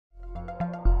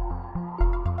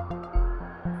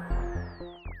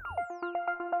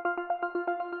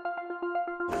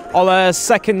Ola,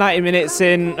 second 90 minutes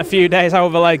in a few days, how are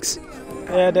the legs?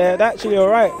 Yeah, they're actually all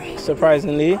right,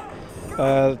 surprisingly.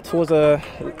 Towards the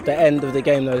end of the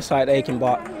game, though, they started aching,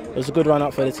 but it was a good run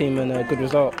up for the team and a good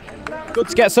result. Good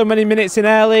to get so many minutes in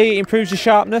early, improves your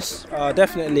sharpness?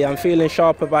 Definitely, I'm feeling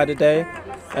sharper by the day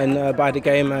and by the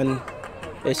game, and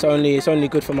it's only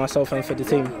good for myself and for the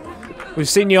team. We've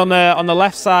seen you on the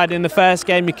left side in the first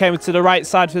game. You came to the right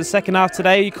side for the second half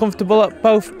today. Are you comfortable at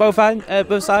both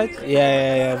sides?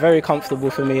 Yeah, very comfortable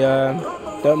for me.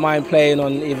 Don't mind playing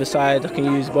on either side. I can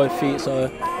use both feet, so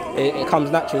it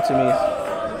comes natural to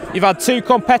me. You've had 2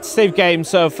 competitive games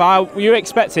so far. Were you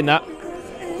expecting that?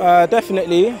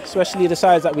 Definitely, especially the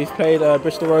sides that we've played,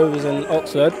 Bristol Rovers and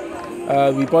Oxford.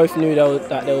 We both knew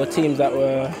that there were teams that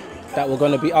were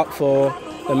going to be up for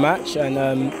the match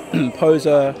and pose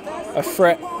a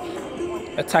threat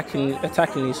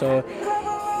attackingly. So,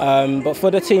 but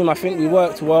for the team, I think we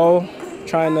worked well,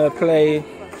 trying to play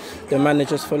the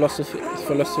manager's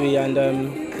philosophy, and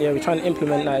yeah, we're trying to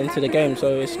implement that into the game.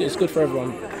 So it's good for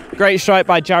everyone. Great strike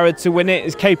by Jared to win it.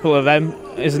 He's capable of them,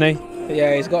 isn't he?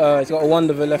 Yeah, he's got a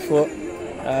wonderful left foot.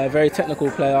 Very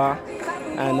technical player,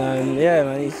 and yeah,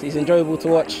 man, he's enjoyable to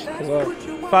watch as well.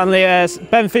 Finally,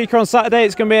 Benfica on Saturday.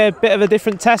 It's going to be a bit of a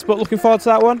different test, but looking forward to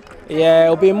that one. Yeah,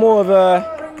 it'll be more of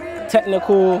a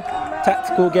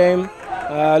tactical game.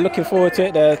 Looking forward to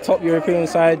it. The top European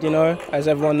side, you know, as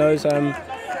everyone knows.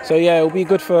 So yeah, it'll be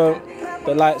good for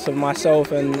the likes of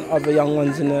myself and other young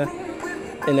ones in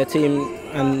the team,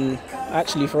 and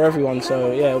actually for everyone.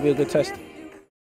 So yeah, it'll be a good test.